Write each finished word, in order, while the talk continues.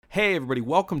Hey everybody,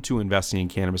 welcome to Investing in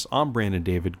Cannabis. I'm Brandon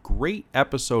David. Great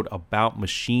episode about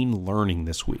machine learning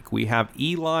this week. We have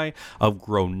Eli of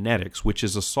Grownetics, which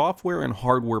is a software and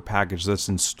hardware package that's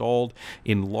installed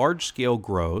in large-scale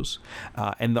grows.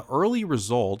 And the early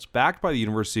results, backed by the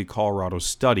University of Colorado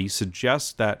study,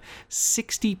 suggest that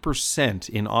 60%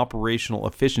 in operational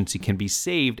efficiency can be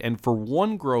saved. And for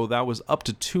one grow, that was up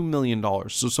to $2 million.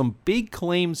 So some big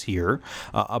claims here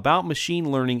about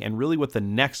machine learning and really what the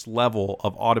next level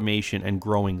of automation and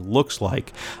growing looks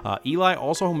like. Eli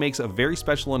also makes a very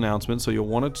special announcement, so you'll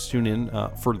want to tune in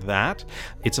for that.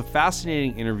 It's a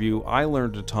fascinating interview. I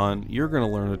learned a ton. You're going to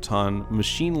learn a ton.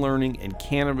 Machine learning and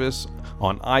cannabis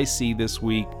on IC this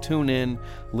week. Tune in,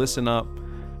 listen up,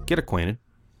 get acquainted.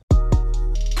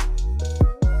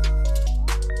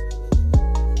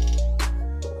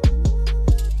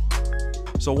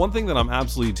 So one thing that I'm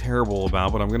absolutely terrible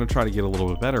about, but I'm going to try to get a little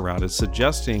bit better at, is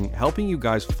helping you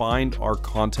guys find our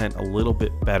content a little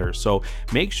bit better. So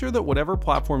make sure that whatever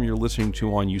platform you're listening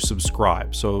to on, you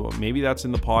subscribe. So maybe that's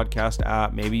in the podcast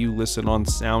app. Maybe you listen on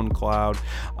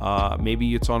SoundCloud.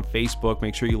 Maybe it's on Facebook.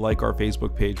 Make sure you like our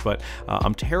Facebook page. But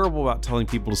I'm terrible about telling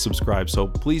people to subscribe. So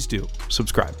please do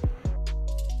subscribe.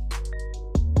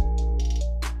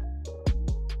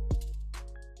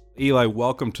 Eli,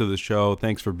 welcome to the show.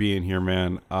 Thanks for being here,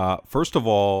 man. First of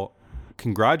all,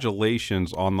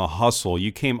 congratulations on the hustle.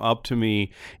 You came up to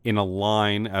me in a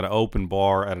line at an open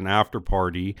bar at an after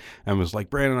party and was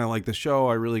like, Brandon, I like the show.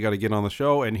 I really got to get on the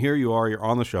show. And here you are, you're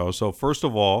on the show. So first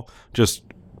of all, just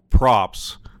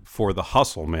props for the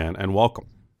hustle, man, and welcome.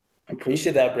 I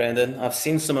appreciate that, Brandon. I've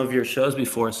seen some of your shows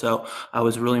before, so I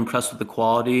was really impressed with the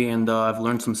quality, and I've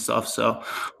learned some stuff. So,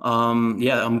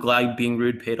 yeah, I'm glad being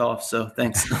rude paid off. So,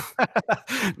 thanks.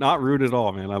 Not rude at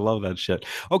all, man. I love that shit.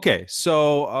 Okay,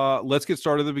 so let's get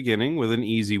started at the beginning with an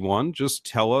easy one. Just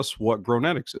tell us what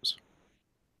Grownetics is.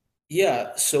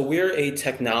 Yeah, so we're a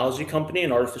technology company,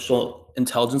 an artificial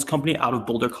intelligence company out of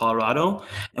Boulder, Colorado.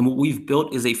 And what we've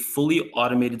built is a fully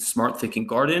automated smart thinking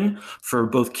garden for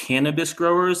both cannabis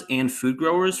growers and food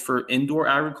growers for indoor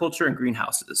agriculture and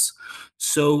greenhouses.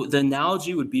 So the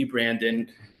analogy would be,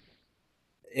 Brandon,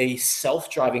 a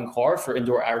self-driving car for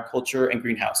indoor agriculture and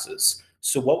greenhouses.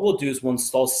 So what we'll do is we'll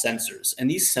install sensors, and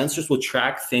these sensors will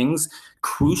track things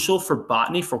crucial for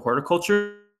botany, for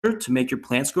horticulture, to make your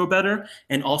plants grow better,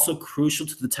 and also crucial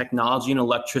to the technology and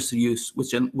electricity use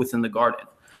within the garden.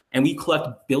 And we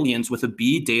collect billions with a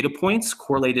B data points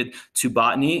correlated to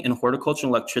botany and horticulture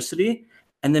and electricity.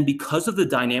 And then because of the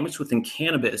dynamics within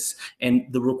cannabis and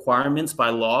the requirements by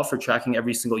law for tracking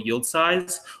every single yield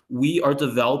size, we are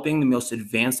developing the most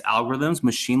advanced algorithms,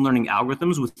 machine learning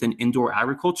algorithms within indoor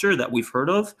agriculture that we've heard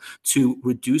of to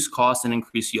reduce costs and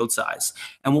increase yield size.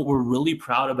 And what we're really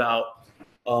proud about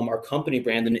our company,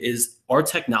 Brandon, is our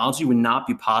technology would not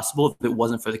be possible if it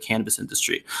wasn't for the cannabis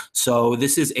industry. So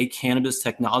this is a cannabis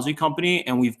technology company,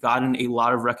 and we've gotten a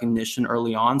lot of recognition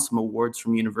early on, some awards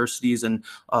from universities and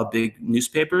big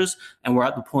newspapers. And we're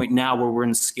at the point now where we're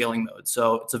in scaling mode.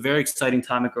 So it's a very exciting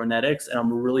time at Grownetics, and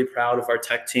I'm really proud of our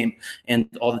tech team and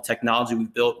all the technology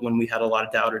we've built when we had a lot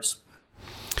of doubters.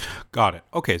 Got it.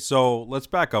 Okay, so let's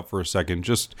back up for a second.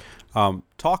 Just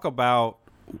talk about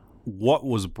what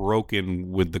was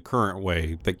broken with the current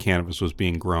way that cannabis was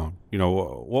being grown. You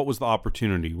know, what was the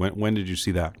opportunity? When did you see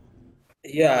that?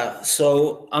 Yeah,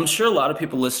 so I'm sure a lot of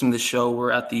people listening to the show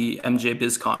were at the MJ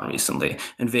BizCon recently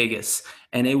in Vegas,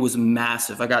 and it was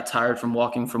massive. I got tired from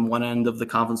walking from one end of the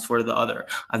conference floor to the other.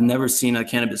 I've never seen a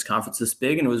cannabis conference this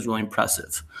big, and it was really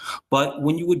impressive. But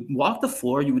when you would walk the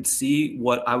floor, you would see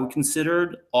what I would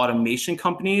consider automation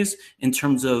companies in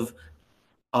terms of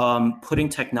putting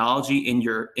technology in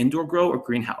your indoor grow or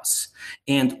greenhouse.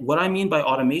 And what I mean by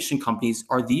automation companies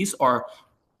these are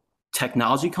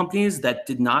technology companies that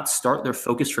did not start their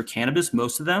focus for cannabis,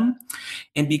 most of them.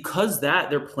 And because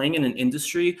they're playing in an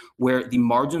industry where the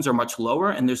margins are much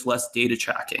lower and there's less data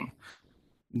tracking.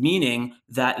 Meaning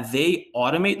that they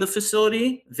automate the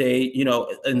facility. They,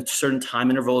 in certain time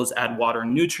intervals, add water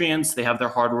and nutrients. They have their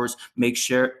hard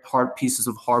pieces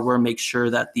of hardware, make sure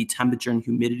that the temperature and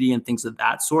humidity and things of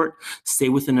that sort stay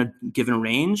within a given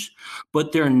range.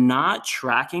 But they're not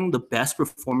tracking the best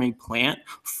performing plant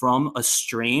from a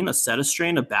set of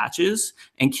strain of batches.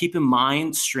 And keep in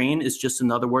mind, strain is just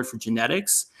another word for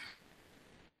genetics.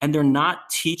 And they're not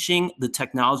teaching the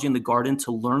technology in the garden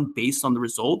to learn based on the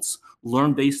results,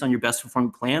 learn based on your best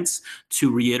performing plants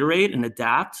to reiterate and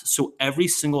adapt. So every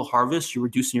single harvest, you're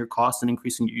reducing your cost and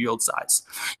increasing your yield size.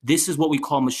 This is what we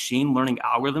call machine learning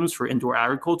algorithms for indoor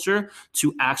agriculture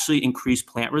to actually increase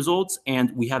plant results.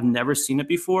 And we have never seen it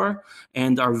before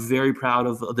and are very proud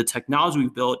of the technology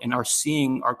we've built and are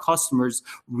seeing our customers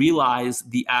realize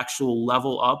the actual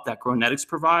level up that GrowNetics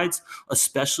provides,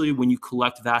 especially when you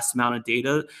collect vast amount of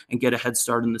data and get a head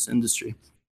start in this industry.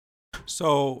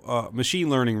 So, machine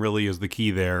learning really is the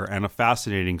key there, and a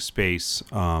fascinating space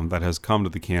that has come to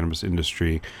the cannabis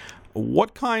industry.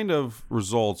 What kind of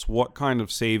results, what kind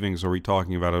of savings are we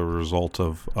talking about as a result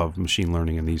of machine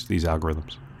learning and these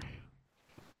algorithms?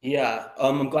 Yeah,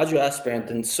 I'm glad you asked,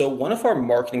 Brandon. So one of our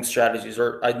marketing strategies,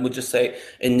 or I would just say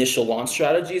initial launch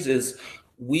strategies, is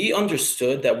we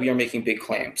understood that we are making big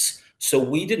claims. So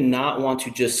we did not want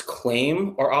to just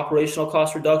claim our operational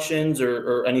cost reductions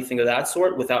or anything of that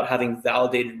sort without having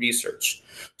validated research.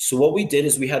 So what we did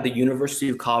is we had the University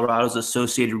of Colorado's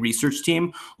associated research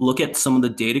team look at some of the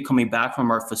data coming back from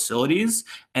our facilities,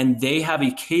 and they have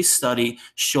a case study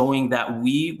showing that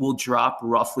we will drop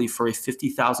roughly for a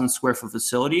 50,000 square foot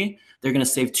facility. They're going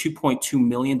to save $2.2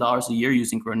 million a year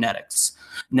using GrowNetics.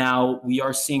 Now, we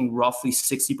are seeing roughly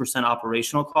 60%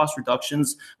 operational cost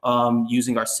reductions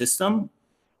using our system.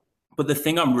 But the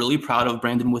thing I'm really proud of,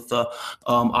 Brandon, with the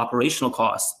operational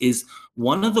costs is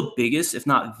one of the biggest, if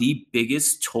not the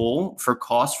biggest toll for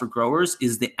cost for growers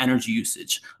is the energy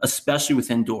usage, especially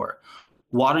with indoor.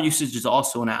 Water usage is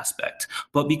also an aspect.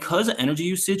 But because energy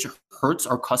usage hurts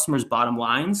our customers' bottom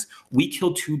lines, we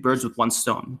kill two birds with one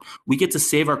stone. We get to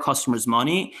save our customers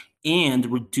money and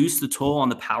reduce the toll on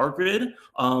the power grid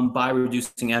by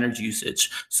reducing energy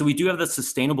usage. So we do have the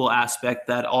sustainable aspect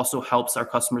that also helps our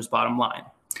customers' bottom line.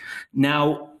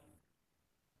 Now,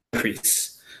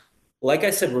 increase. Like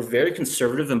I said, we're very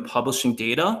conservative in publishing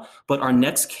data, but our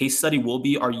next case study will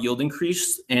be our yield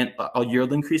increase and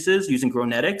yield increases using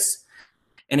GrowNetics.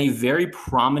 And a very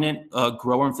prominent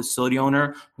grower and facility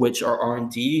owner, which our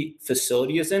R&D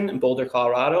facility is in Boulder,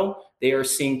 Colorado, they are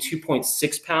seeing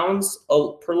 2.6 pounds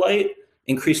per light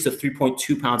increase to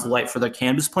 3.2 pounds of light for their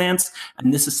cannabis plants.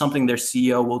 And this is something their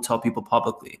CEO will tell people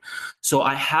publicly. So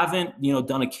I haven't,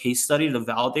 done a case study to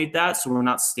validate that. So we're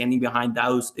not standing behind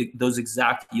those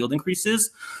exact yield increases.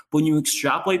 But when you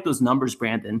extrapolate those numbers,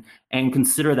 Brandon, and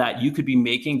consider that you could be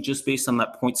making just based on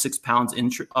that 0.6 pounds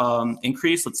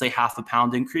increase, let's say half a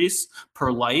pound increase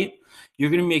per light, you're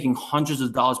going to be making hundreds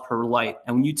of dollars per light.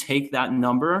 And when you take that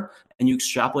number and you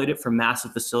extrapolate it for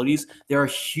massive facilities, there are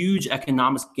huge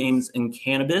economic gains in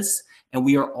cannabis. And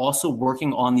we are also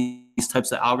working on these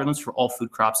types of algorithms for all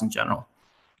food crops in general.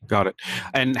 Got it.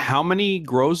 And how many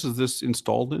grows is this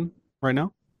installed in right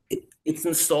now? It's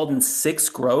installed in 6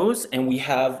 grows, and we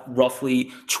have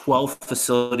roughly 12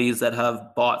 facilities that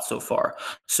have bought so far.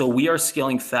 So we are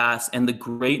scaling fast. And the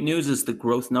great news is the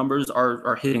growth numbers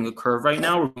are hitting a curve right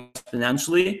now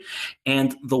exponentially.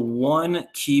 And the one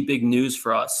key big news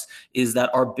for us is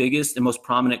that our biggest and most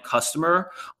prominent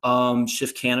customer,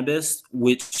 Shift Cannabis,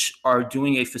 which are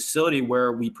doing a facility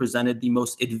where we presented the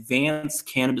most advanced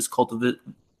cannabis cultivation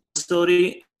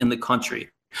facility in the country.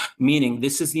 Meaning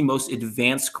this is the most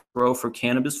advanced grow for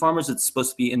cannabis farmers. It's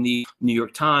supposed to be in the New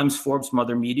York Times, Forbes, some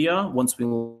other media once we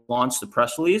launched the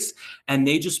press release. And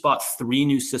they just bought 3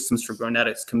 new systems for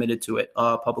GrowNetics, committed to it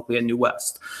publicly at New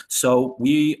West. So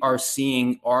we are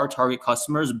seeing our target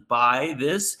customers buy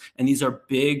this, and these are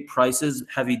big prices,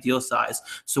 heavy deal size.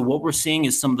 So what we're seeing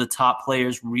is some of the top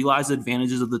players realize the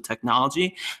advantages of the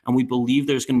technology, and we believe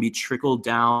there's going to be trickle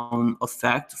down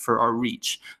effect for our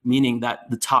reach, meaning that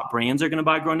the top brands are going to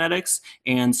buy GrowNetics,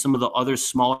 and some of the other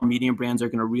smaller medium brands are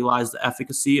going to realize the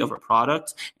efficacy of our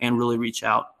product and really reach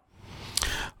out.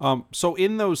 So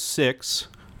in those 6,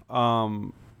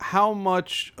 how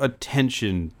much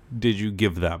attention did you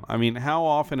give them? I mean, how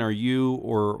often are you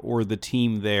or the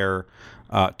team there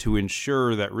to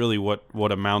ensure that really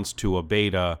what amounts to a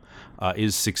beta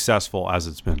is successful as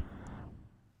it's been?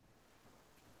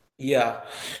 Yeah.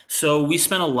 So we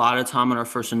spent a lot of time on our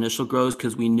first initial grows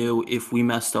because we knew if we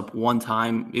messed up one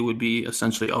time, it would be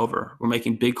essentially over. We're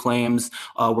making big claims.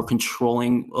 We're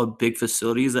controlling big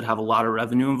facilities that have a lot of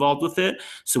revenue involved with it.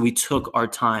 So we took our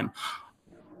time.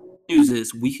 News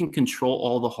is we can control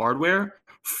all the hardware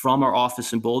from our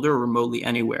office in Boulder or remotely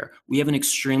anywhere. We have an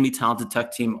extremely talented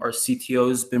tech team. Our CTO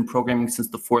has been programming since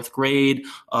the 4th grade.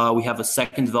 We have a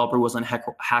second developer who was on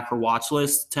Hacker Watch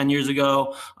List 10 years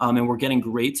ago. And we're getting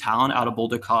great talent out of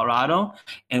Boulder, Colorado.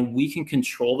 And we can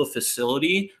control the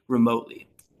facility remotely.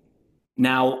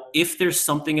 Now, if there's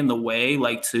something in the way,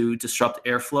 like to disrupt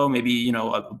airflow, maybe,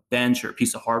 a bench or a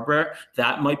piece of hardware,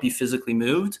 that might be physically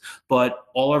moved. But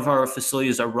all of our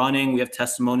facilities are running. We have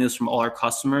testimonials from all our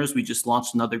customers. We just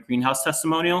launched another greenhouse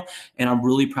testimonial, and I'm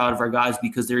really proud of our guys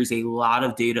because there is a lot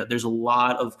of data. There's a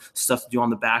lot of stuff to do on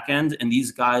the back end, and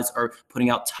these guys are putting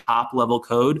out top level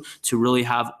code to really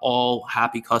have all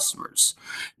happy customers.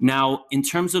 Now, in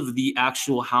terms of the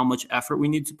actual how much effort we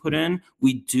need to put in,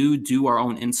 we do our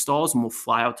own installs, and we'll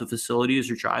fly out to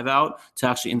facilities or drive out to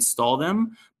actually install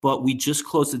them. But we just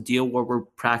closed a deal where we're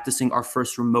practicing our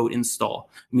first remote install,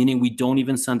 meaning we don't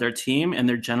even send our team, and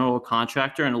their general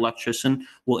contractor and electrician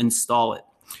will install it.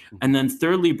 And then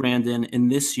thirdly, Brandon, in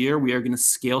this year, we are going to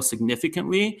scale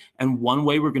significantly. And one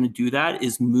way we're going to do that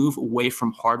is move away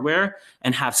from hardware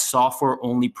and have software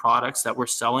only products that we're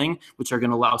selling, which are going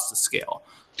to allow us to scale.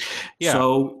 Yeah.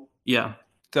 So, yeah.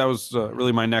 That was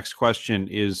really my next question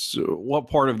is what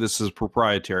part of this is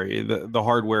proprietary? The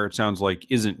hardware, it sounds like,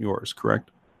 isn't yours,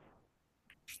 correct?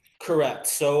 Correct.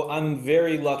 So I'm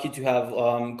very lucky to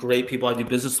have great people I do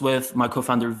business with. My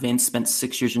co-founder Vince spent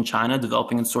 6 years in China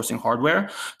developing and sourcing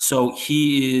hardware. So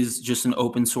he is just an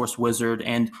open source wizard.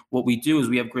 And what we do is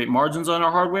we have great margins on our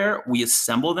hardware. We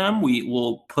assemble them. We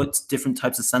will put different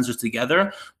types of sensors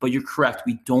together. But you're correct.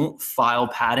 We don't file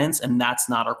patents, and that's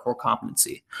not our core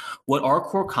competency. What our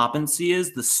core competency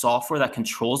is the software that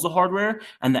controls the hardware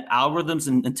and the algorithms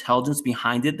and intelligence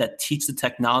behind it that teach the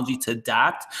technology to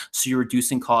adapt so you're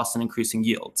reducing costs and increasing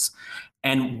yields.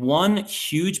 And one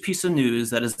huge piece of news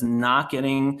that is not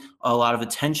getting a lot of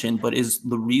attention, but is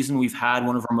the reason we've had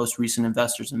one of our most recent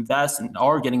investors invest and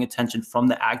are getting attention from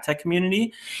the ag tech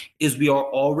community, is we are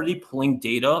already pulling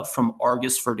data from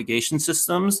Argus fertigation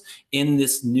systems in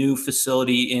this new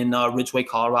facility in Ridgeway,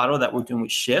 Colorado that we're doing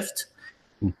with Shift.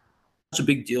 Such a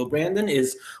big deal, Brandon,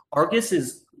 is Argus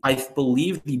is, I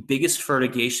believe, the biggest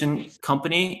fertigation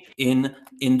company in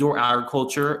indoor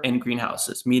agriculture and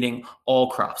greenhouses, meaning all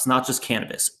crops, not just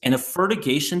cannabis. And a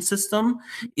fertigation system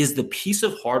is the piece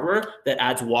of hardware that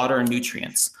adds water and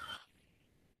nutrients.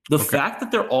 The fact that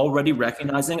they're already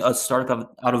recognizing a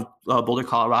startup out of Boulder,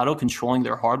 Colorado, controlling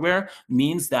their hardware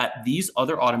means that these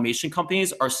other automation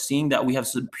companies are seeing that we have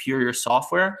superior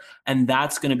software. And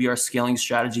that's going to be our scaling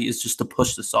strategy, is just to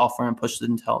push the software and push the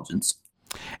intelligence.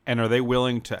 And are they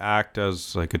willing to act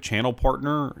as like a channel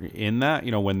partner in that?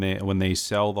 When they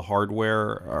sell the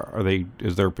hardware,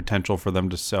 is there potential for them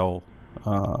to sell,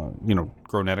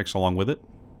 Gronetics along with it?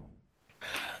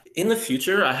 In the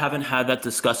future, I haven't had that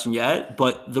discussion yet,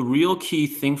 but the real key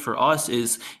thing for us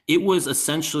is it was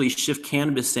essentially Shift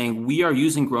Cannabis saying, we are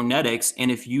using Gronetics, and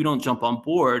if you don't jump on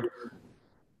board,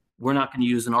 we're not going to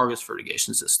use an Argus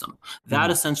fertigation system. That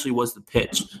essentially was the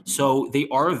pitch. So they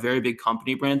are a very big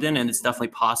company, Brandon, and it's definitely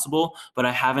possible, but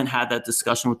I haven't had that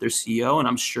discussion with their CEO, and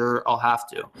I'm sure I'll have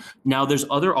to. Now, there's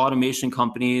other automation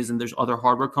companies and there's other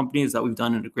hardware companies that we've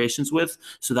done integrations with.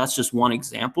 So that's just one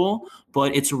example,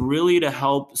 but it's really to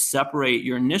help separate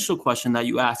your initial question that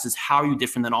you asked is how are you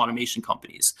different than automation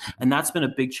companies? And that's been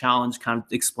a big challenge, kind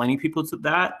of explaining people to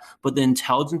that. But the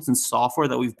intelligence and software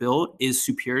that we've built is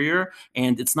superior,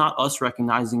 and it's not us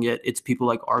recognizing it, it's people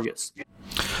like Argus.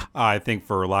 I think,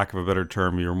 for lack of a better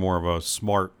term, you're more of a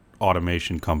smart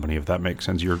automation company, if that makes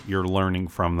sense. You're learning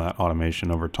from that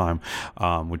automation over time,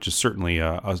 which is certainly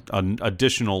an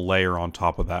additional layer on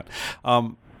top of that.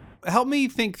 Help me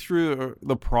think through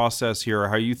the process here,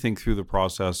 how you think through the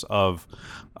process of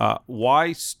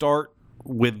why start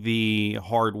with the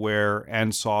hardware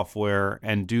and software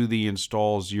and do the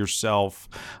installs yourself.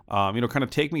 Kind of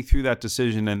take me through that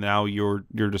decision, and now you're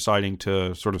deciding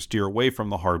to sort of steer away from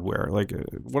the hardware. Like,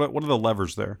 what are the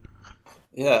levers there?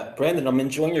 Yeah, Brandon, I'm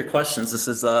enjoying your questions. This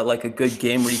is like a good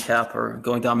game recap or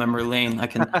going down memory lane.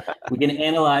 We can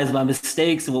analyze my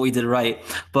mistakes and what we did right.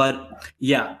 But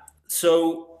yeah,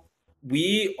 so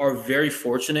we are very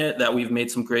fortunate that we've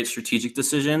made some great strategic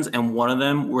decisions. And one of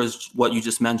them was what you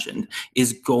just mentioned,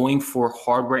 is going for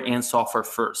hardware and software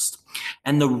first.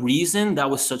 And the reason that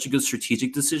was such a good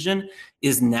strategic decision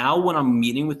is now when I'm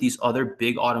meeting with these other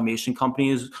big automation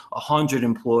companies, 100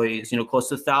 employees, close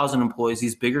to 1,000 employees,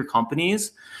 these bigger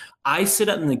companies, I sit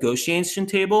at the negotiation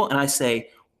table and I say,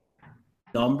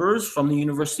 numbers from the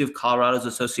University of Colorado's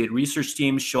associated research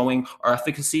team showing our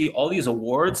efficacy, all these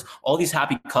awards, all these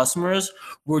happy customers,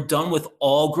 were done with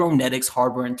all Gronetics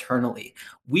hardware internally.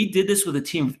 We did this with a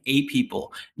team of 8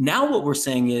 people. Now what we're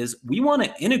saying is we want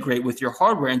to integrate with your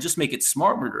hardware and just make it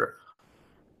smarter.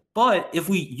 But if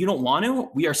you don't want to,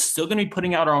 we are still going to be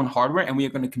putting out our own hardware, and we are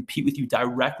going to compete with you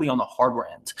directly on the hardware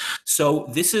end. So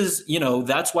this is,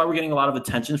 that's why we're getting a lot of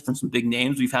attention from some big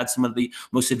names. We've had some of the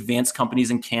most advanced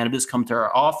companies in cannabis come to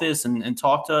our office and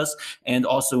talk to us, and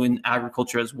also in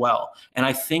agriculture as well. And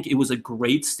I think it was a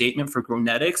great statement for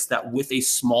Gronetics that with a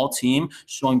small team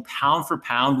showing pound for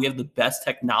pound, we have the best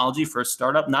technology for a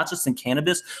startup, not just in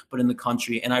cannabis, but in the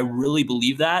country. And I really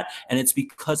believe that. And it's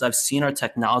because I've seen our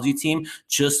technology team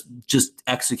just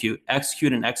execute.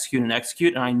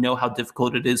 And I know how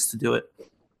difficult it is to do it.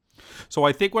 So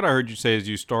I think what I heard you say is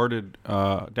you started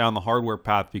down the hardware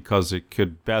path because it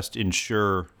could best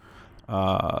ensure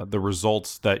the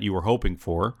results that you were hoping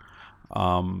for.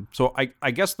 So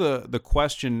I guess the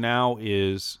question now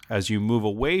is, as you move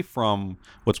away from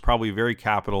what's probably a very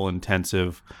capital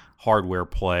intensive hardware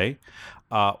play,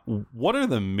 what are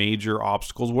the major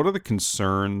obstacles? What are the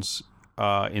concerns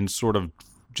in sort of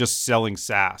just selling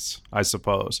SaaS, I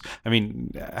suppose? I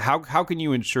mean, how can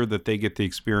you ensure that they get the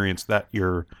experience that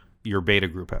your beta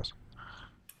group has?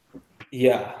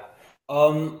 Yeah.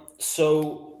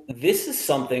 So this is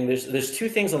something, there's two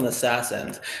things on the SaaS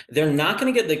end. They're not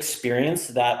going to get the experience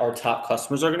that our top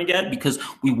customers are going to get because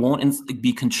we won't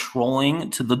be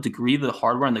controlling to the degree the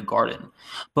hardware in the garden.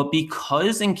 But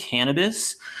because in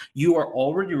cannabis, you are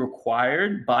already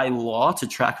required by law to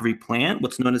track every plant,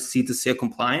 what's known as seed to sale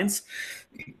compliance,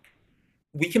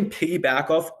 we can piggyback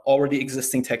off already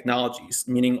existing technologies,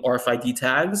 meaning RFID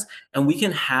tags, and we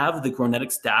can have the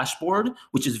Gronetics dashboard,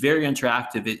 which is very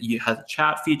interactive. You have a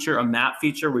chat feature, a map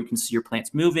feature where you can see your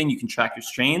plants moving, you can track your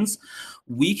strains.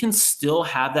 We can still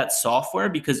have that software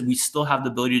because we still have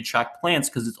the ability to track plants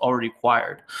because it's already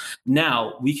acquired.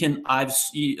 Now we can.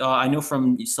 I know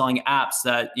from selling apps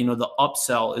that the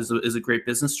upsell is a great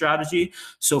business strategy.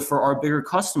 So for our bigger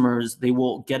customers, they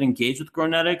will get engaged with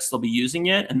Gronetics, they'll be using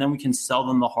it, and then we can sell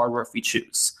them the hardware if we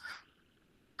choose.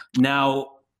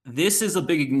 Now, this is a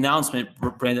big announcement,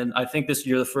 Brandon. I think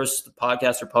you're the first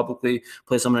podcast or publicly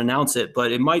place I'm going to announce it,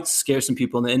 but it might scare some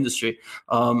people in the industry.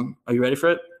 Are you ready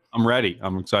for it? I'm ready.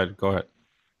 I'm excited. Go ahead.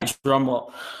 Drum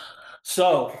roll.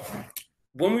 So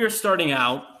when we were starting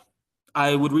out,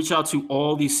 I would reach out to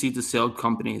all these seed to sale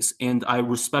companies, and I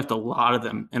respect a lot of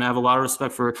them. And I have a lot of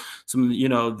respect for some,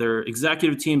 their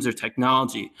executive teams, their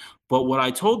technology. But what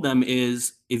I told them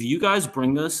is, if you guys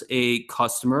bring us a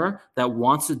customer that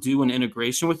wants to do an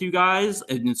integration with you guys,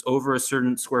 and it's over a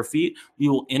certain square feet, we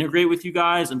will integrate with you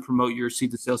guys and promote your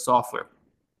seed to sale software.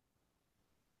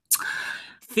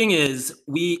 Thing is,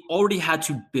 we already had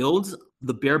to build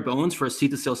the bare bones for a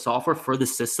seed to sale software for the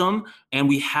system, and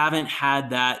we haven't had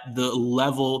the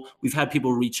level. We've had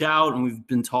people reach out and we've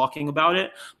been talking about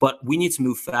it, but we need to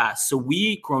move fast. So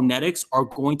we, Gronetics, are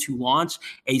going to launch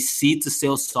a seed to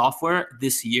sale software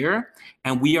this year,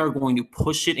 and we are going to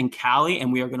push it in Cali,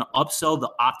 and we are going to upsell the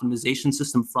optimization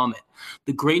system from it.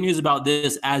 The great news about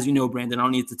this, as you know, Brandon, I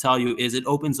don't need to tell you, is it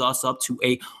opens us up to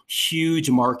a huge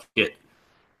market.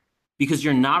 Because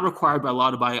you're not required by law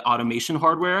to buy automation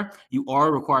hardware, you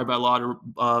are required by law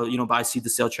to, buy seed to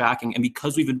sale tracking. And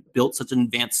because we've built such an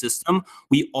advanced system,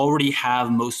 we already have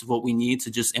most of what we need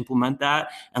to just implement that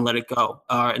and let it go,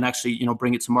 and actually,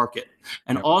 bring it to market.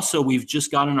 And also, we've just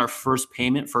gotten our first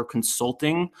payment for a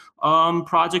consulting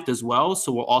project as well.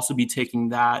 So we'll also be taking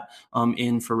that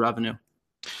in for revenue.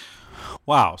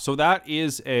 Wow. So that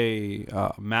is a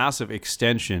massive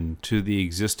extension to the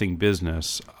existing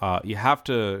business. You have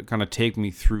to kind of take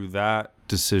me through that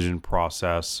decision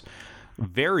process.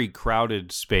 Very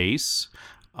crowded space.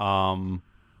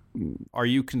 Are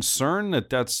you concerned that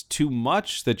that's too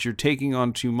much, that you're taking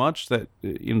on too much, that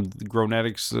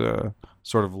Gronetics,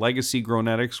 sort of legacy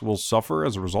Gronetics, will suffer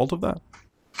as a result of that?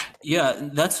 Yeah,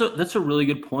 that's a really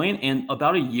good point. And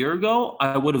about a year ago,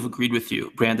 I would have agreed with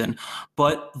you, Brandon.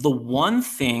 But the one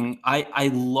thing, I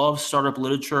love startup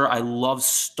literature. I love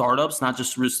startups, not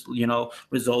just result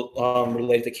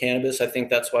related to cannabis. I think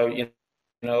that's why I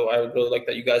really like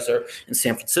that you guys are in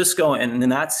San Francisco and in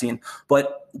that scene.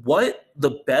 But what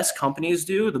the best companies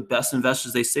do, the best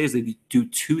investors, they say, is they do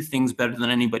two things better than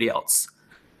anybody else.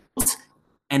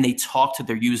 And they talk to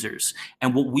their users.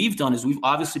 And what we've done is we've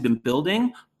obviously been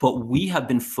building, but we have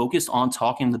been focused on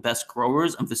talking to the best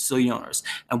growers and facility owners.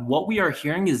 And what we are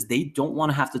hearing is they don't want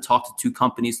to have to talk to two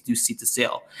companies to do seed to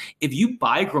sale. If you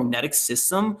buy a Gronetics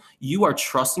system, you are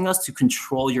trusting us to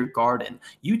control your garden.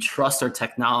 You trust our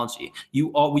technology.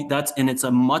 And it's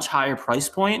a much higher price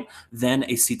point than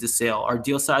a seed to sale. Our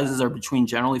deal sizes are between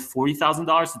generally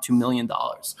 $40,000 to $2 million.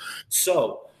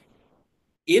 So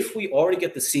if we already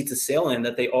get the seat to sail in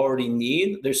that they already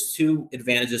need, there's two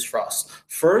advantages for us.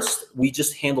 First, we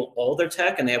just handle all their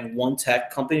tech and they have one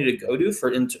tech company to go to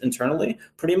for internally,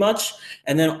 pretty much.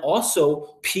 And then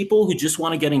also, people who just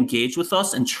want to get engaged with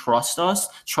us and trust us,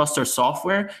 trust our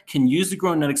software, can use the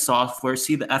GrowNetics software,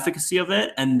 see the efficacy of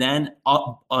it, and then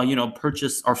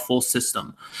purchase our full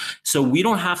system. So we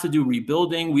don't have to do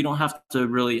rebuilding. We don't have to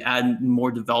really add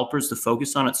more developers to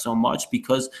focus on it so much,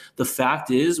 because the fact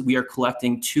is we are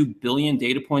collecting 2 billion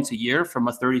data points a year from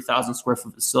a 30,000 square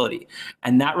foot facility.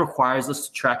 And that requires us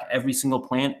to track every single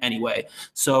plant anyway.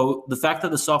 So the fact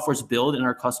that the software is built and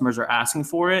our customers are asking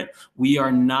for it, we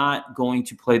are not going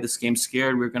to play this game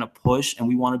scared. We're going to push, and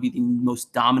we want to be the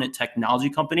most dominant technology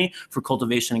company for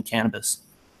cultivation in cannabis.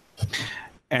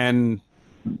 And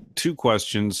two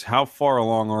questions. How far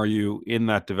along are you in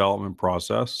that development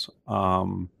process?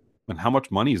 And how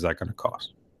much money is that going to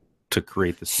cost to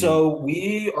create this? So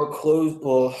we are close.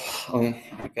 Well,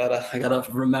 I gotta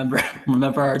remember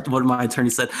what my attorney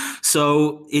said.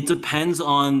 So it depends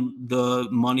on the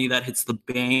money that hits the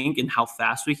bank and how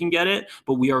fast we can get it,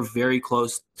 but we are very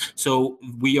close. So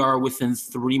we are within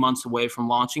 3 months away from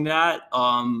launching that.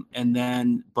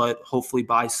 But hopefully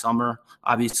by summer,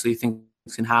 obviously things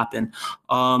can happen.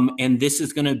 And this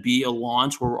is going to be a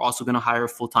launch where we're also going to hire a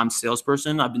full-time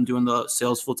salesperson. I've been doing the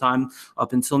sales full-time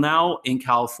up until now in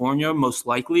California, most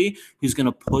likely, who's going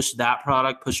to push that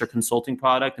product, push our consulting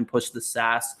product, and push the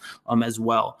SaaS as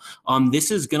well.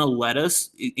 This is going to let us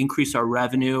increase our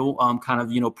revenue,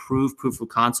 proof of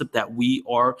concept that we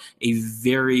are a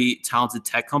very talented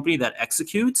tech company that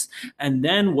executes. And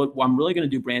then what I'm really going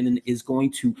to do, Brandon, is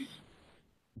going to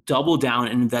double down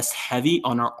and invest heavy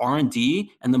on our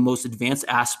R&D and the most advanced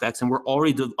aspects. And we're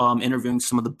already interviewing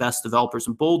some of the best developers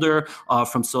in Boulder,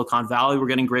 from Silicon Valley. We're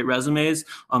getting great resumes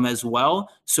as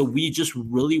well. So we just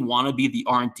really want to be the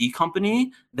R&D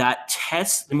company that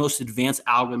tests the most advanced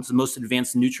algorithms, the most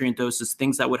advanced nutrient doses,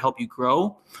 things that would help you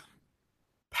grow,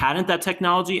 patent that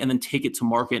technology, and then take it to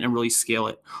market and really scale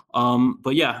it.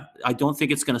 But yeah, I don't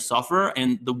think it's going to suffer.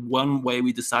 And the one way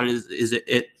we decided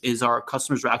is our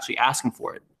customers are actually asking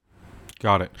for it.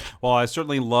 Got it. Well, I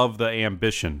certainly love the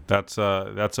ambition. That's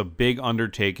a big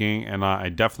undertaking, and I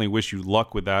definitely wish you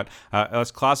luck with that.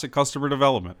 That's classic customer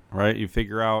development, right? You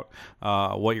figure out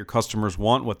what your customers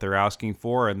want, what they're asking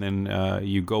for, and then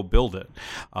you go build it.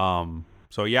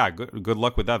 So yeah, good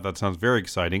luck with that. That sounds very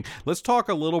exciting. Let's talk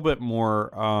a little bit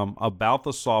more about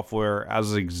the software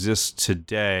as it exists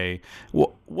today.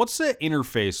 What's the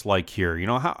interface like here?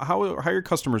 How are your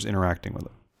customers interacting with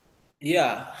it?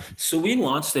 Yeah, so we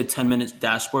launched a 10-minute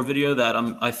dashboard video that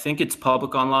I think it's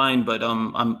public online, but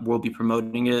we'll be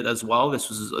promoting it as well. This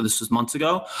was months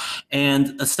ago,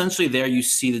 and essentially there you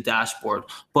see the dashboard.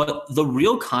 But the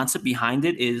real concept behind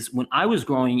it is when I was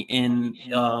growing in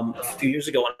a few years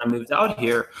ago when I moved out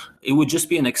here, it would just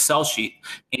be an Excel sheet,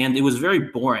 and it was very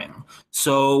boring.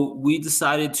 So we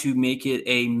decided to make it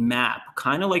a map,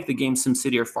 kind of like the game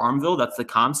SimCity or Farmville. That's the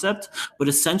concept, but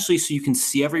essentially so you can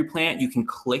see every plant, you can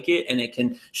click it, and it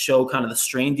can show kind of the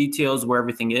strain details where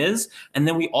everything is. And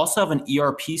then we also have an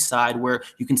ERP side where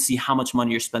you can see how much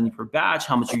money you're spending per batch,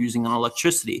 how much you're using on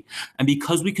electricity. And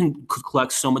because we can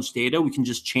collect so much data, we can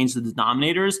just change the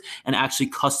denominators and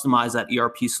actually customize that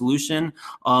ERP solution.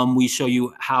 We show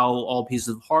you how all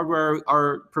pieces of hardware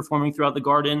are performing throughout the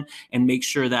garden and make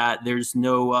sure that there's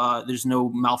no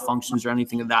malfunctions or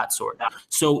anything of that sort.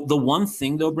 So the one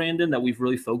thing though, Brandon, that we've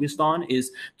really focused on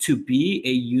is to be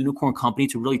a unicorn company,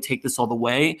 to really take this all the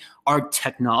way. Our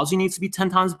technology needs to be 10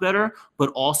 times better,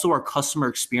 but also our customer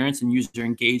experience and user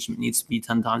engagement needs to be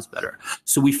 10 times better.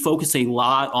 So we focus a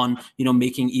lot on,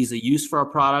 making easy use for our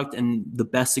product and the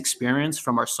best experience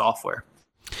from our software.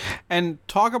 And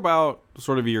talk about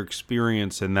sort of your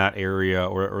experience in that area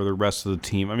or the rest of the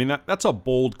team. I mean, that's a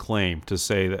bold claim to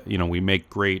say that, we make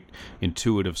great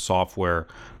intuitive software.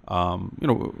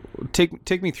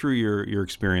 Take me through your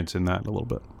experience in that a little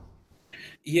bit.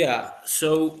 Yeah.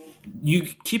 So you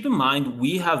keep in mind,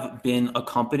 we have been a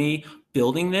company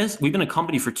building this. We've been a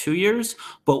company for 2 years,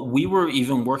 but we were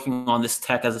even working on this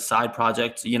tech as a side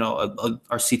project.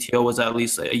 Our CTO was at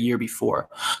least a year before.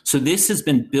 So this has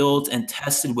been built and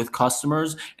tested with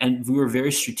customers, and we were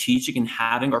very strategic in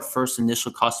having our first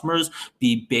initial customers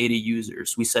be beta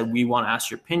users. We said, we want to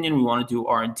ask your opinion. We want to do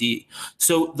R&D.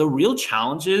 So the real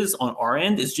challenges on our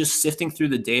end is just sifting through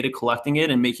the data, collecting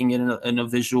it, and making it in a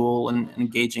visual and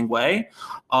engaging way.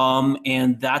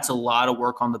 And that's a lot of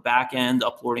work on the back end,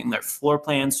 uploading their floor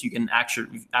plans so you can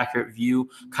accurate view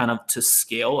kind of to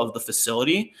scale of the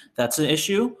facility. That's an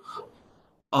issue.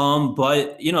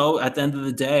 But at the end of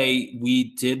the day,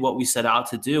 we did what we set out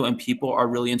to do, and people are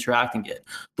really interacting it.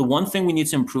 The one thing we need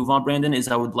to improve on, Brandon, is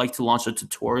I would like to launch a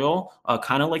tutorial,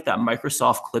 kind of like that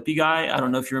Microsoft Clippy guy. I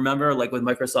don't know if you remember, like with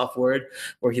Microsoft Word,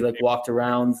 where he like walked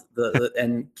around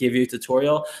and gave you a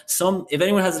tutorial. If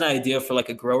anyone has an idea for like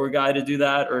a grower guy to do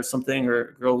that or something,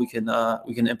 or girl, we can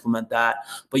implement that.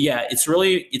 But yeah, it's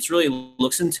really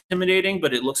looks intimidating,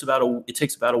 but it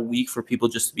takes about a week for people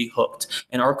just to be hooked.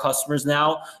 And our customers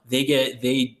now,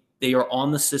 they are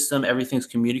on the system, everything's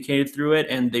communicated through it,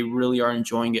 and they really are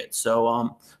enjoying it.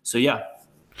 So yeah.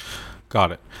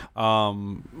 Got it.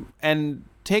 And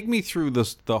take me through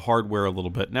the hardware a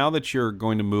little bit. Now that you're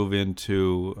going to move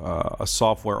into a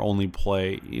software only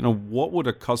play, what would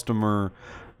a customer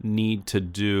need to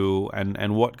do,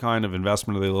 and what kind of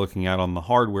investment are they looking at on the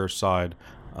hardware side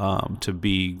to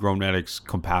be GrowNetics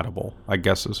compatible, I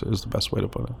guess is the best way to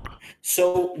put it.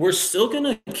 So we're still going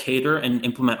to cater and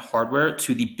implement hardware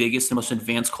to the biggest and most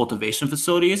advanced cultivation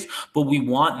facilities, but we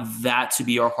want that to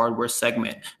be our hardware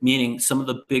segment, meaning some of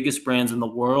the biggest brands in the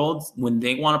world, when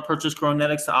they want to purchase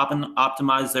GrowNetics to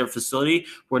optimize their facility,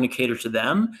 we're going to cater to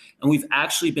them. And we've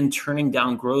actually been turning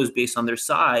down grows based on their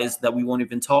size that we won't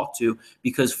even talk to,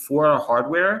 because for our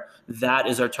hardware, that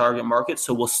is our target market.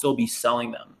 So we'll still be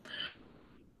selling them.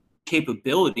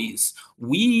 Capabilities,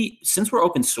 since we're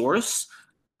open source,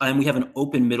 and we have an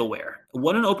open middleware.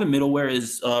 What an open middleware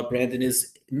is, Brandon,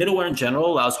 is middleware in general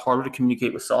allows hardware to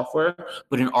communicate with software.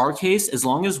 But in our case, as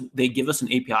long as they give us an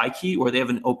API key or they have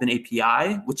an open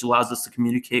API, which allows us to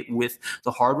communicate with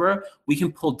the hardware, we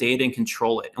can pull data and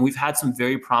control it. And we've had some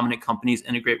very prominent companies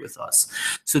integrate with us.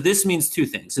 So this means two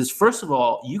things. Is first of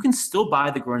all, you can still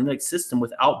buy the GrowNetics system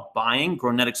without buying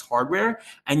GrowNetics hardware,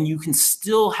 and you can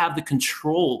still have the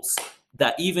controls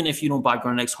that even if you don't buy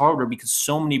GrowNetics hardware, because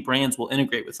so many brands will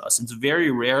integrate with us. It's very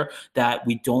rare that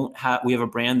we have a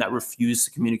brand that refuses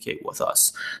to communicate with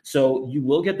us. So you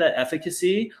will get that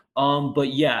efficacy.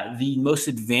 But yeah, the most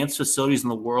advanced facilities in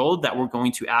the world that we're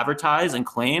going to advertise and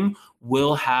claim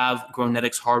will have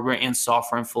GrowNetics hardware and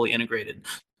software and fully integrated.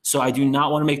 So I do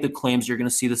not want to make the claims you're going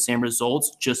to see the same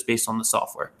results just based on the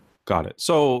software. Got it.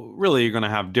 So really, you're going to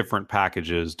have different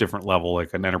packages, different level,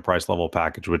 like an enterprise level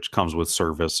package, which comes with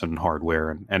service and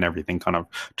hardware and everything kind of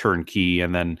turnkey.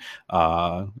 And then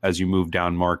as you move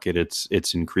down market,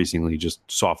 it's increasingly just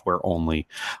software only.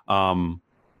 In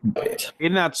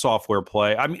that software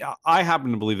play, I mean, I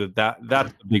happen to believe that's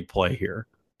the big play here.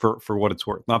 For what it's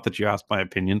worth. Not that you asked my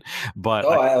opinion, but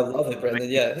I love it, Brendan.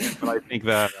 Yeah. But I think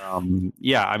that,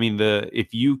 I mean,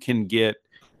 if you can get,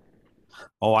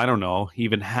 I don't know,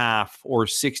 even half or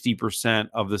 60%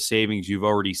 of the savings you've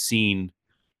already seen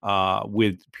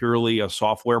with purely a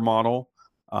software model,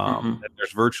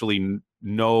 there's virtually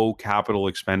no capital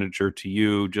expenditure to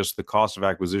you, just the cost of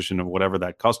acquisition of whatever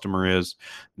that customer is,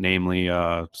 namely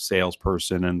a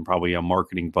salesperson and probably a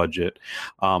marketing budget.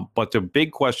 But the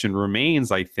big question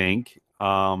remains, I think,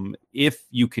 if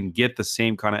you can get the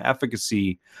same kind of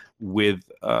efficacy with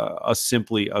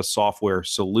simply a software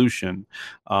solution.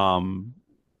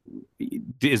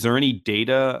 Is there any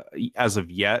data as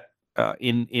of yet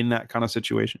in that kind of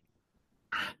situation?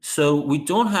 So we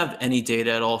don't have any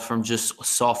data at all from just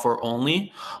software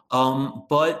only,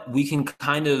 but we can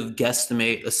kind of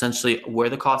guesstimate essentially where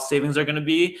the cost savings are going to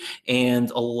be,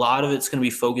 and a lot of it's going to be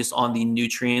focused on the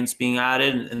nutrients being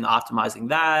added and optimizing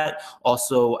that.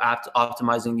 Also,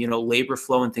 optimizing labor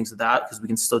flow and things like that, because we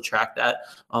can still track that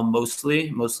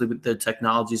mostly with the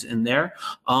technologies in there.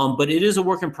 But it is a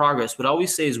work in progress. What I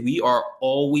always say is we are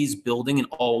always building and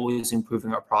always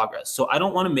improving our progress. So I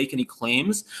don't want to make any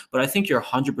claims, but I think you're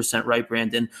 100% right,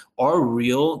 Brandon. Our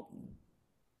real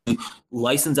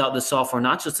license out the software,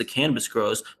 not just the cannabis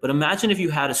grows, but imagine if you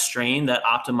had a strain that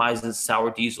optimizes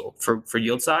sour diesel for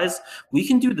yield size. We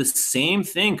can do the same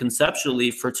thing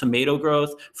conceptually for tomato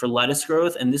growth, for lettuce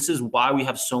growth. And this is why we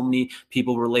have so many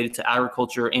people related to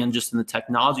agriculture and just in the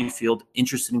technology field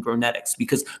interested in GrowNetics,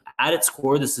 because at its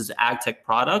core, this is an ag tech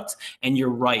product. And you're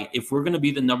right. If we're going to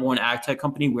be the number one ag tech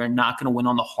company, we're not going to win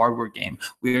on the hardware game.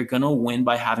 We are going to win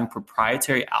by having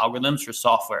proprietary algorithms for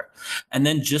software. And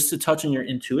then just to touch on your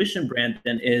intuition, Brandon,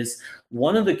 is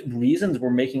one of the reasons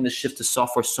we're making the shift to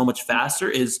software so much faster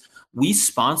is we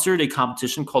sponsored a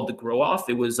competition called the Grow Off.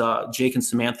 It was Jake and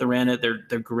Samantha ran it.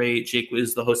 They're great. Jake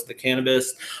was the host of the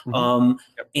Cannabis.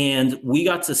 And we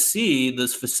got to see the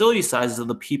facility sizes of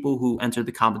the people who entered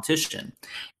the competition.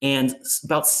 And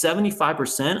about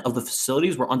 75% of the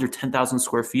facilities were under 10,000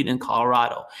 square feet in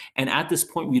Colorado. And at this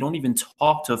point, we don't even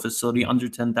talk to a facility under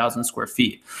 10,000 square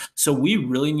feet. So we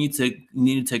really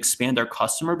needed to expand our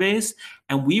customer base.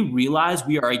 And we realize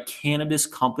we are a cannabis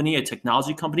company, a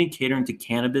technology company catering to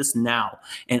cannabis now.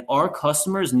 And our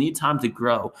customers need time to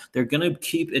grow. They're going to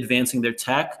keep advancing their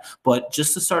tech. But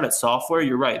just to start at software,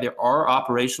 you're right. There are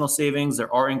operational savings,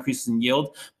 there are increases in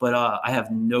yield, but I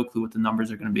have no clue what the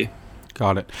numbers are going to be.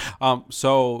 Got it.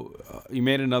 So you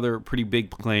made another pretty big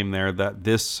claim there that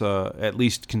this, at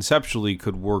least conceptually,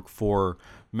 could work for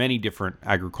many different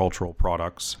agricultural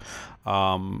products.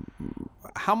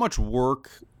 How much work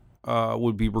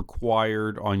would be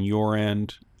required on your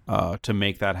end to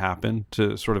make that happen,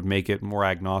 to sort of make it more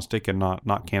agnostic and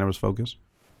not cannabis focused?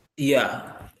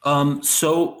 Yeah.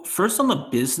 So first on the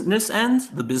business end,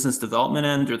 the business development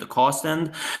end or the cost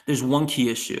end, there's one key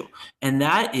issue. And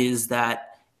that is that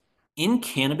in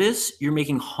cannabis, you're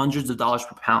making hundreds of dollars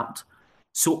per pound.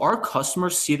 So our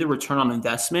customers see the return on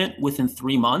investment within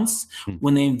 3 months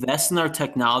when they invest in our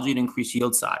technology to increase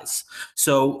yield size.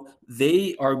 So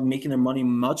they are making their money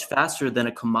much faster than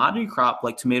a commodity crop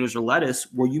like tomatoes or lettuce,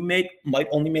 where you might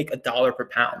only make $1 per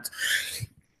pound.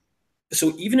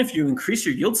 So even if you increase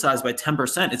your yield size by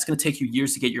 10%, it's going to take you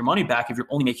years to get your money back if you're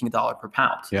only making $1 per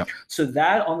pound. Yeah. So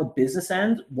that on the business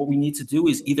end, what we need to do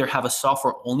is either have a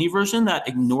software only version that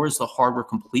ignores the hardware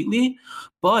completely.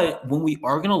 But when we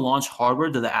are going to launch hardware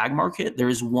to the ag market, there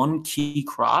is one key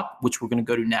crop, which we're going to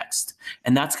go to next.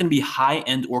 And that's going to be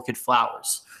high-end orchid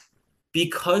flowers.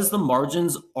 Because the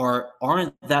margins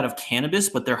aren't that of cannabis,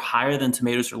 but they're higher than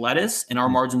tomatoes or lettuce, and our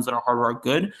margins on our hardware are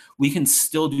good, we can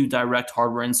still do direct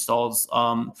hardware installs.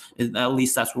 At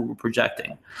least that's what we're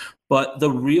projecting. But the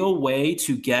real way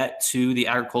to get to the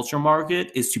agriculture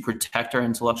market is to protect our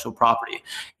intellectual property.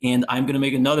 And I'm going to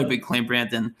make another big claim,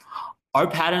 Brandon. Our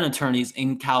patent attorneys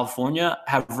in California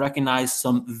have recognized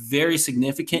some very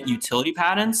significant utility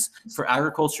patents for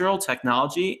agricultural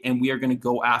technology, and we are going to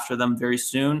go after them very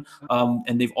soon.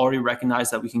 And they've already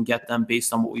recognized that we can get them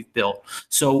based on what we've built.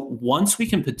 So once we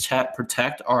can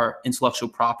protect our intellectual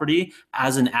property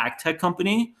as an ag tech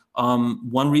company,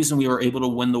 one reason we were able to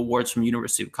win the awards from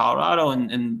University of Colorado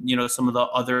and some of the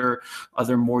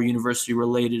other more university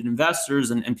related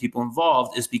investors and people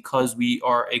involved is because we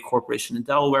are a corporation in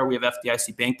Delaware. We have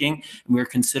FDIC banking, and we're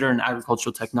considered an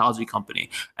agricultural technology company.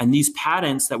 And these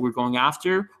patents that we're going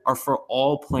after are for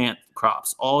all plant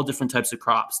crops, all different types of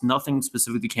crops, nothing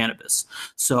specific to cannabis.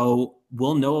 So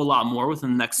we'll know a lot more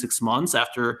within the next 6 months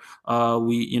after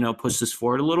we push this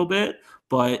forward a little bit.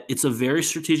 But it's a very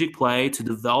strategic play to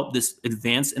develop this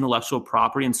advanced intellectual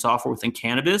property and software within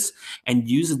cannabis and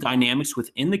use the dynamics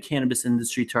within the cannabis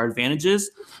industry to our advantages,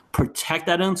 protect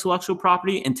that intellectual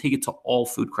property, and take it to all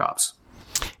food crops.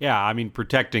 Yeah, I mean,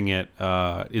 protecting it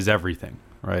is everything,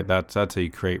 right? That's how you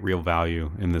create real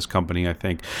value in this company, I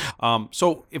think.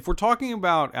 So if we're talking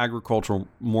about agriculture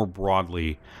more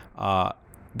broadly,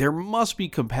 there must be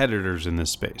competitors in this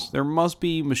space. There must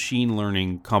be machine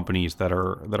learning companies that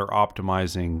are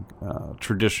optimizing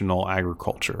traditional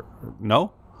agriculture.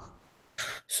 No?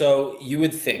 So you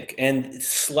would think, and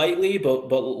slightly, but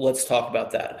let's talk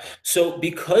about that. So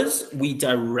because we're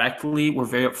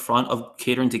very upfront of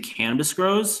catering to cannabis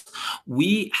grows,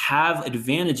 we have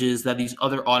advantages that these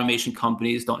other automation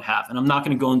companies don't have. And I'm not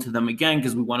going to go into them again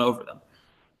because we went over them.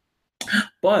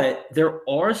 But there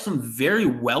are some very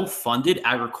well-funded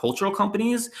agricultural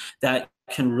companies that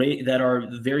are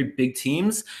very big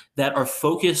teams that are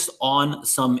focused on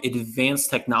some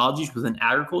advanced technologies within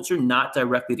agriculture, not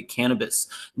directly to cannabis.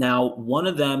 Now, one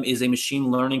of them is a machine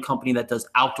learning company that does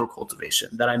outdoor cultivation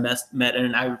that I met at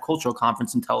an agricultural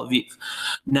conference in Tel Aviv.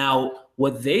 Now,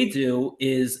 what they do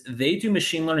is they do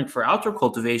machine learning for outdoor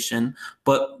cultivation,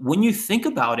 but when you think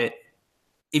about it,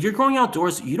 if you're growing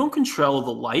outdoors, you don't control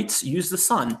the lights, you use the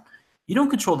sun. You don't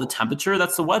control the temperature,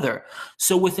 that's the weather.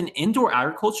 So within indoor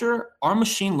agriculture, our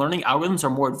machine learning algorithms are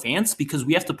more advanced because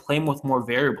we have to play with more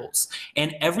variables.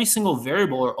 And every single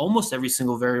variable, or almost every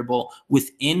single variable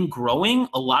within growing,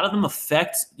 a lot of them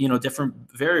affect, different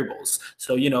variables.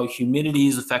 So, humidity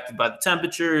is affected by the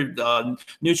temperature,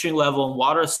 nutrient level and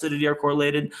water acidity are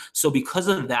correlated. So because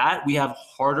of that, we have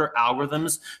harder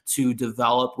algorithms to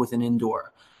develop within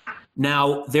indoor.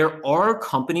 Now, there are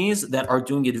companies that are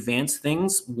doing advanced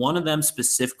things. One of them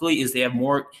specifically is they have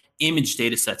more image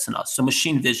data sets than us, so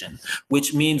machine vision,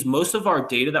 which means most of our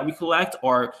data that we collect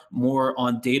are more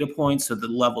on data points, so the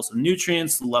levels of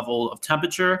nutrients, the level of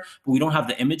temperature, but we don't have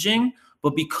the imaging.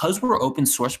 But because we're open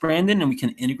source, Brandon, and we can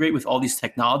integrate with all these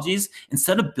technologies,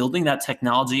 instead of building that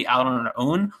technology out on our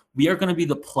own, we are going to be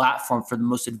the platform for the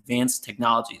most advanced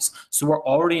technologies. So we're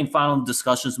already in final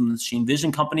discussions with machine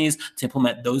vision companies to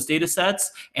implement those data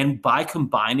sets. And by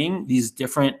combining these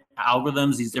different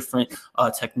algorithms, these different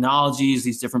technologies,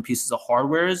 these different pieces of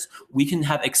hardwares, we can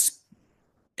have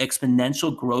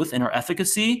exponential growth in our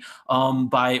efficacy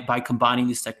by combining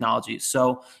these technologies.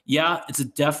 So yeah, it's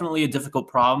definitely a difficult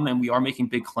problem, and we are making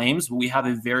big claims, but we have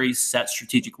a very set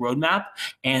strategic roadmap,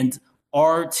 and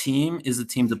our team is the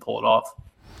team to pull it off.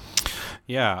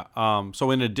 Yeah.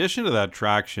 So in addition to that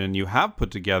traction, you have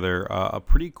put together a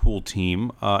pretty cool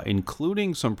team,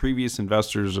 including some previous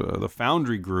investors, the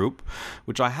Foundry Group,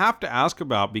 which I have to ask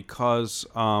about because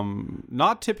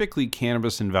not typically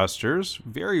cannabis investors,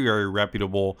 very, very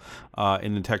reputable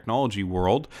in the technology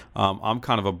world. I'm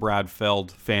kind of a Brad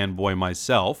Feld fanboy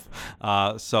myself.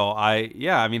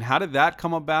 I mean, how did that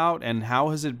come about, and how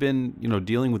has it been,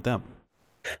 dealing with them?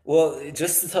 Well,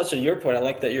 just to touch on your point, I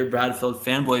like that you're a Brad Field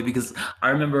fanboy because I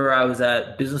remember I was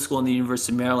at business school in the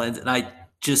University of Maryland, and I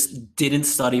just didn't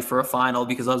study for a final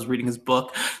because I was reading his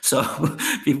book. So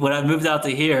when I moved out to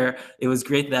here, it was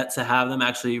great that to have them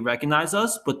actually recognize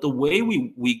us. But the way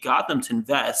we got them to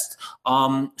invest,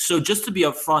 so just to be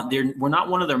upfront, we're not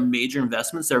one of their major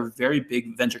investments. They're a very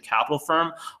big venture capital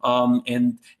firm,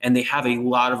 and they have a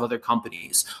lot of other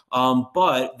companies.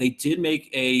 But they did make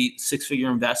a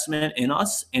six-figure investment in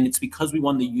us, and it's because we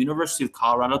won the University of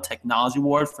Colorado Technology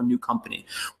Award for New Company.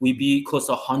 We beat close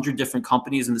to 100 different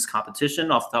companies in this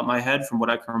competition off the top of my head from what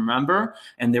I can remember.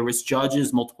 And there was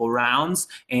judges, multiple rounds.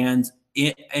 And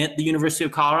at the University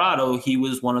of Colorado, he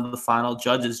was one of the final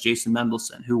judges, Jason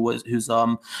Mendelson, who's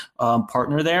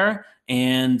partner there.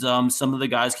 And some of the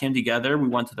guys came together. We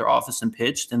went to their office and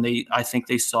pitched, and I think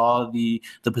they saw the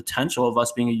potential of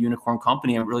us being a unicorn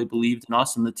company and really believed in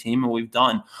us and the team and what we've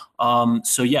done.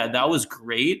 So yeah, that was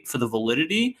great for the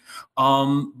validity.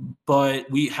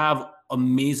 But we have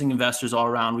amazing investors all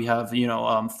around. We have,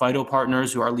 Phyto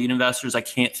Partners, who are our lead investors. I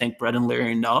can't thank Brett and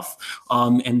Larry enough.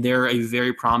 And they're a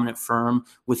very prominent firm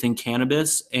within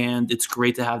cannabis, and it's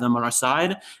great to have them on our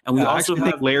side. And we also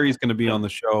think Larry's going to be on the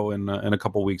show in a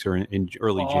couple of weeks or in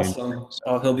early January. So.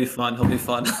 Oh, he'll be fun.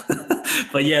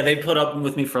 But yeah, they put up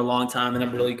with me for a long time, and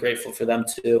I'm really grateful for them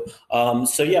too.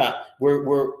 So yeah,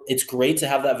 it's great to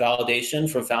have that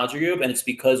validation from Foundry Group, and it's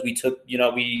because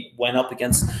we went up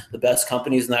against the best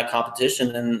companies in that competition,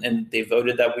 and they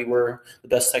voted that we were the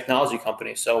best technology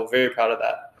company. So very proud of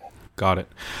that. Got it.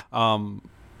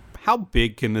 How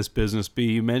big can this business be?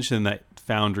 You mentioned that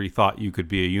Foundry thought you could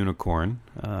be a unicorn,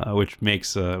 which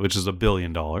is $1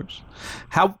 billion.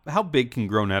 How big can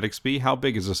Grownetics be? How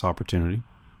big is this opportunity?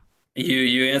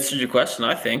 You answered your question,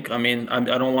 I think. I mean, I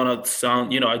don't want to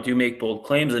sound, I do make bold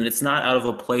claims, and it's not out of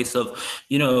a place of,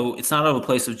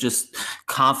 just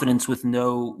confidence with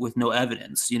no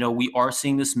evidence. We are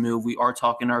seeing this move. We are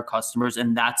talking to our customers,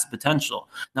 and that's potential.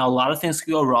 Now, a lot of things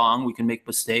can go wrong. We can make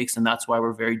mistakes, and that's why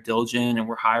we're very diligent, and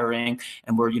we're hiring,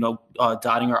 and we're,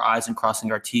 dotting our I's and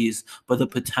crossing our T's. But the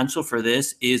potential for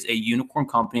this is a unicorn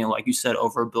company, and like you said,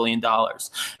 over $1 billion.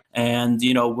 And,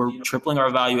 we're tripling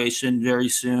our valuation very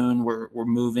soon. We're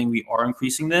moving. We are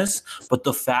increasing this. But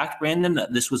the fact, Brandon,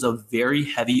 that this was a very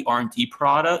heavy R&D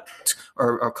product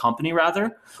or company,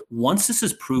 rather, once this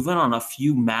is proven on a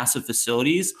few massive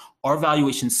facilities, our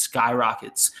valuation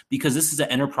skyrockets because this is an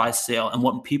enterprise sale. And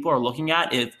what people are looking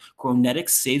at, if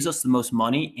Grownetics saves us the most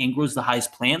money and grows the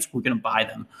highest plants, we're going to buy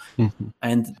them. Mm-hmm.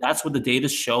 And that's what the data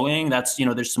is showing. That's,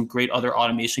 there's some great other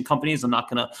automation companies. I'm not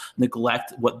going to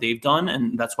neglect what they've done.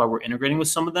 And that's why we're integrating with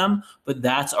some of them. But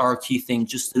that's our key thing,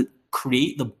 just to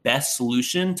create the best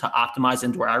solution to optimize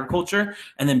indoor agriculture.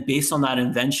 And then based on that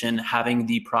invention, having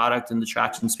the product and the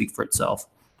traction speak for itself.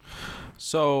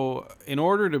 So in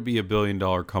order to be $1 billion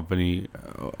company,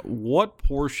 what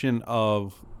portion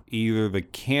of either the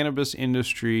cannabis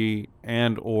industry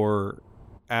and or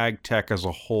ag tech as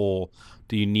a whole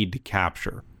do you need to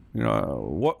capture?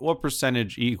 What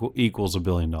percentage equals $1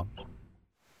 billion?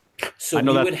 So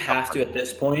we would have to, at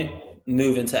this point,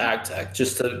 move into ag tech,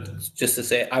 just to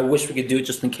say, I wish we could do it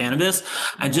just in cannabis.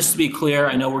 And just to be clear,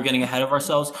 I know we're getting ahead of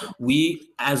ourselves.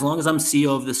 As long as I'm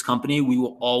CEO of this company, we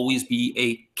will always be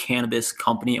a cannabis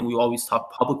company, and we always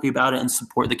talk publicly about it and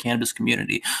support the cannabis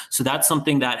community. So that's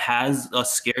something that has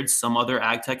scared some other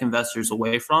ag tech investors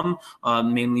away from,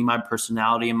 mainly my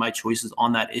personality and my choices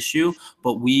on that issue.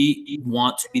 But we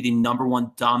want to be the number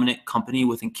one dominant company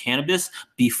within cannabis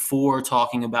before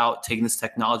talking about taking this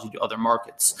technology to other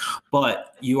markets.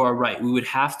 But you are right. We would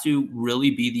have to really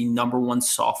be the number one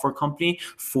software company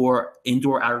for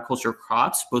indoor agriculture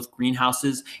crops, both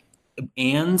greenhouses,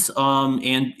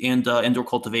 and indoor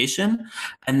cultivation,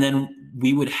 and then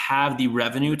we would have the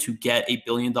revenue to get a $1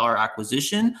 billion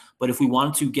acquisition. But if we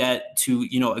wanted to get to,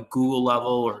 a Google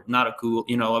level, or not a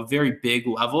Google, a very big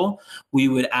level, we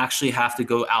would actually have to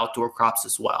go outdoor crops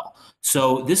as well.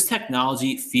 So this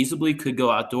technology feasibly could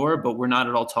go outdoor, but we're not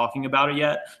at all talking about it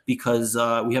yet because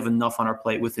we have enough on our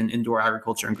plate within indoor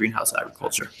agriculture and greenhouse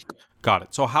agriculture. Got it.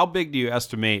 So how big do you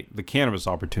estimate the cannabis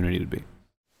opportunity to be?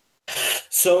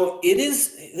 So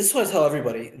this is what I tell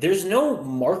everybody. There's no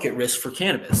market risk for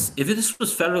cannabis. If this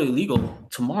was federally legal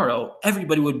tomorrow,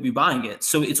 everybody would be buying it.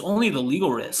 So it's only the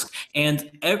legal risk.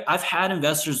 And I've had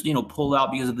investors, pull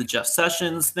out because of the Jeff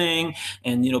Sessions thing.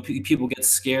 And, people get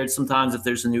scared sometimes if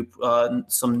there's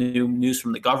some new news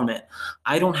from the government.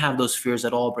 I don't have those fears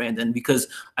at all, Brandon, because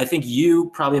I think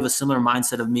you probably have a similar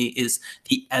mindset of me. Is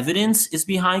the evidence is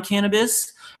behind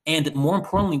cannabis. And more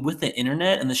importantly, with the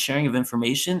internet and the sharing of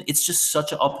information, it's just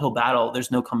such an uphill battle.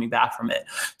 There's no coming back from it.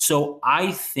 So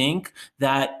I think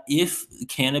that if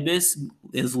cannabis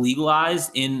is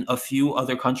legalized in a few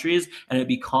other countries and it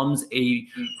becomes a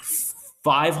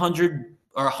 500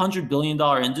 or $100 billion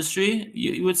industry,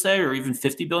 you would say, or even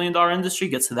 $50 billion industry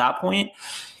gets to that point,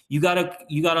 you gotta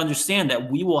understand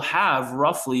that we will have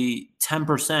roughly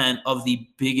 10% of the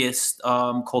biggest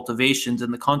cultivations in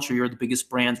the country, or the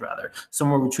biggest brands rather,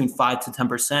 somewhere between 5 to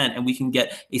 10%, and we can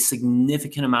get a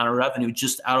significant amount of revenue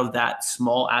just out of that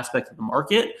small aspect of the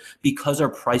market because our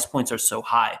price points are so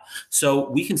high. So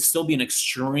we can still be an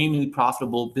extremely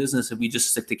profitable business if we just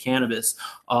stick to cannabis.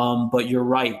 But you're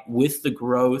right, with the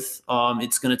growth,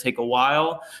 it's going to take a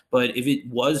while. But if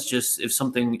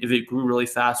it grew really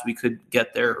fast, we could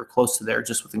get there or close to there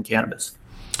just within cannabis.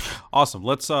 Awesome.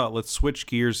 Let's switch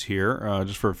gears here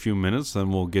just for a few minutes,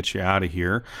 then we'll get you out of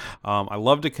here. I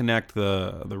love to connect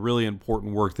the really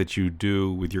important work that you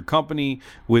do with your company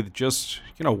with just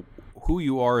who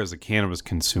you are as a cannabis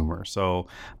consumer. So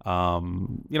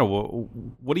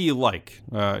what do you like?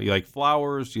 You like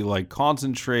flowers? Do you like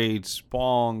concentrates,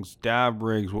 bongs, dab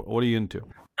rigs? What are you into?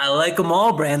 I like them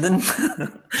all, Brandon.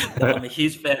 I'm a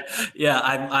huge fan. Yeah,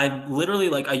 I'm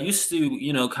literally I used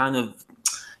to, kind of,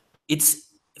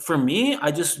 for me,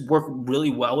 I just work really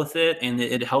well with it, and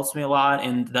it helps me a lot.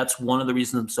 And that's one of the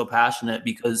reasons I'm so passionate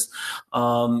because,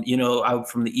 I'm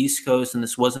from the East Coast and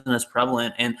this wasn't as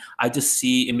prevalent. And I just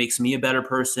see it makes me a better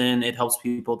person. It helps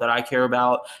people that I care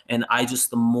about. And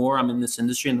the more I'm in this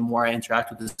industry and the more I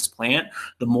interact with this plant,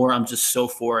 the more I'm just so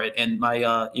for it. And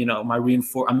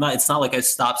it's not like I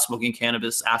stopped smoking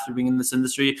cannabis after being in this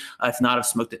industry. If not, I've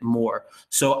smoked it more.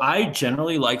 So I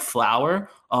generally like flower.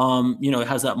 It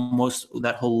has that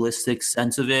holistic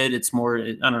sense of it. It's more,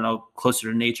 I don't know,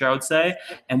 closer to nature, I would say.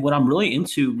 And what I'm really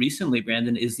into recently,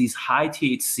 Brandon, is these high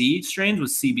THC strains with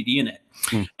CBD in it.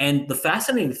 And the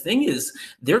fascinating thing is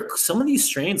some of these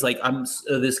strains, like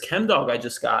this Chem Dog I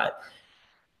just got,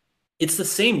 it's the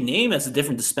same name as a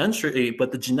different dispensary,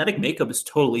 but the genetic makeup is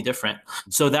totally different.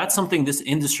 So that's something this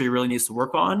industry really needs to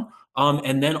work on.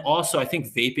 And then also I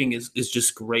think vaping is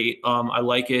just great. I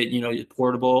like it, it's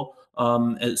portable.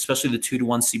 Especially the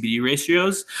 2-to-1 CBD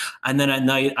ratios. And then at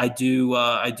night, I do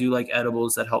like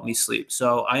edibles that help me sleep.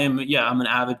 So I'm an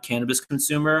avid cannabis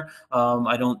consumer.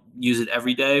 I don't use it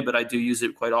every day, but I do use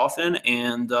it quite often.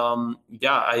 And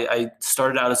I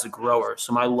started out as a grower.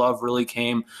 So my love really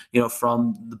came,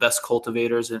 from the best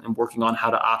cultivators and working on how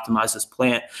to optimize this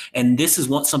plant. And this is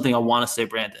something I want to say,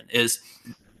 Brandon, is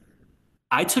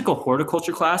I took a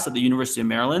horticulture class at the University of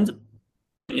Maryland.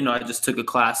 I just took a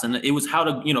class and it was how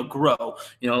to, grow,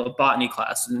 a botany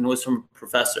class, and it was from a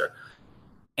professor.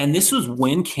 And this was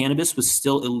when cannabis was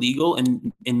still illegal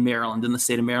in Maryland, in the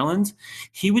state of Maryland.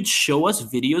 He would show us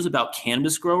videos about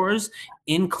cannabis growers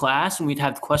in class, and we'd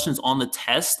have questions on the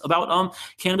test about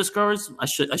cannabis growers. I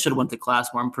should have went to class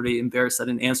more. I'm pretty embarrassed I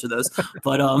didn't answer those.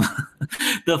 But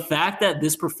the fact that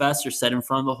this professor said in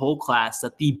front of the whole class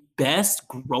that the best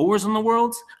growers in the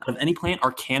world out of any plant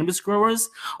are cannabis growers,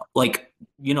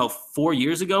 4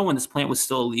 years ago when this plant was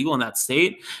still illegal in that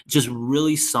state, just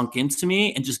really sunk into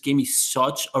me and just gave me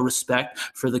such a respect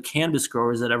for the cannabis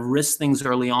growers that have risked things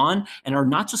early on and are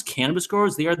not just cannabis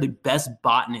growers, they are the best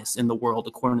botanists in the world,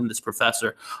 according to this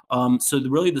professor. So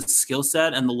really the skill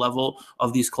set and the level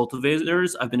of these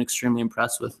cultivators, I've been extremely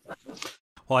impressed with.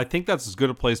 Well, I think that's as good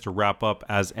a place to wrap up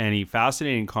as any.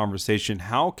 Fascinating conversation.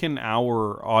 How can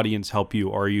our audience help you?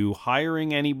 Are you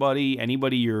hiring anybody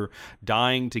you're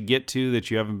dying to get to that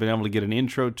you haven't been able to get an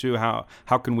intro to?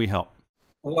 How can we help?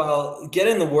 Well,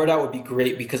 getting the word out would be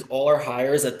great because all our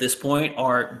hires at this point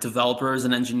are developers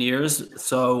and engineers.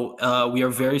 So we are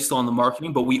very still on the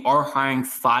marketing, but we are hiring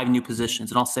 5 new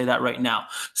positions, and I'll say that right now.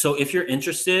 So if you're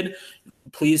interested,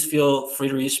 please feel free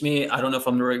to reach me. I don't know if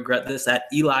I'm going to regret this, at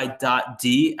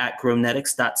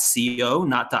eli.d@grownetics.co,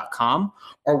 not .com.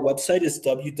 Our website is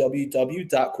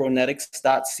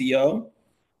www.grownetics.co.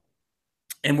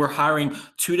 And we're hiring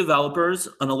two developers,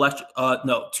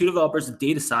 two developers, a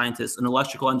data scientist, an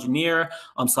electrical engineer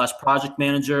 / project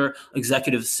manager,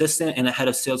 executive assistant, and a head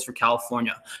of sales for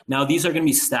California. Now, these are going to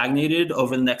be stagnated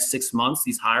over the next 6 months,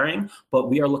 these hiring,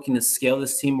 but we are looking to scale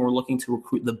this team. We're looking to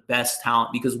recruit the best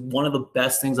talent, because one of the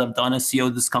best things I've done as CEO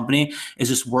of this company is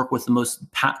just work with the most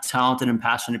talented and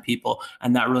passionate people,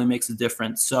 and that really makes a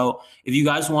difference. So if you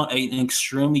guys want an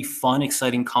extremely fun,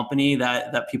 exciting company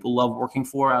that people love working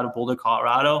for out of Boulder,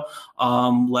 Colorado,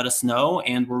 let us know.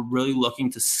 And we're really looking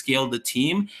to scale the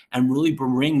team and really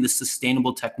bring the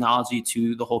sustainable technology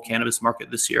to the whole cannabis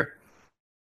market this year.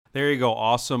 There you go.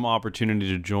 Awesome opportunity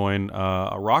to join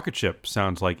a rocket ship,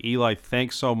 sounds like. Eli,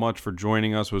 thanks so much for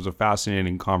joining us. It was a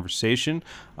fascinating conversation.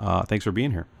 Thanks for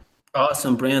being here.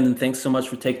 Awesome, Brandon. Thanks so much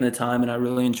for taking the time, and I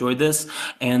really enjoyed this,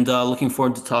 and looking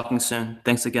forward to talking soon.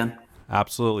 Thanks again.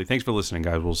 Absolutely. Thanks for listening,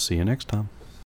 guys. We'll see you next time.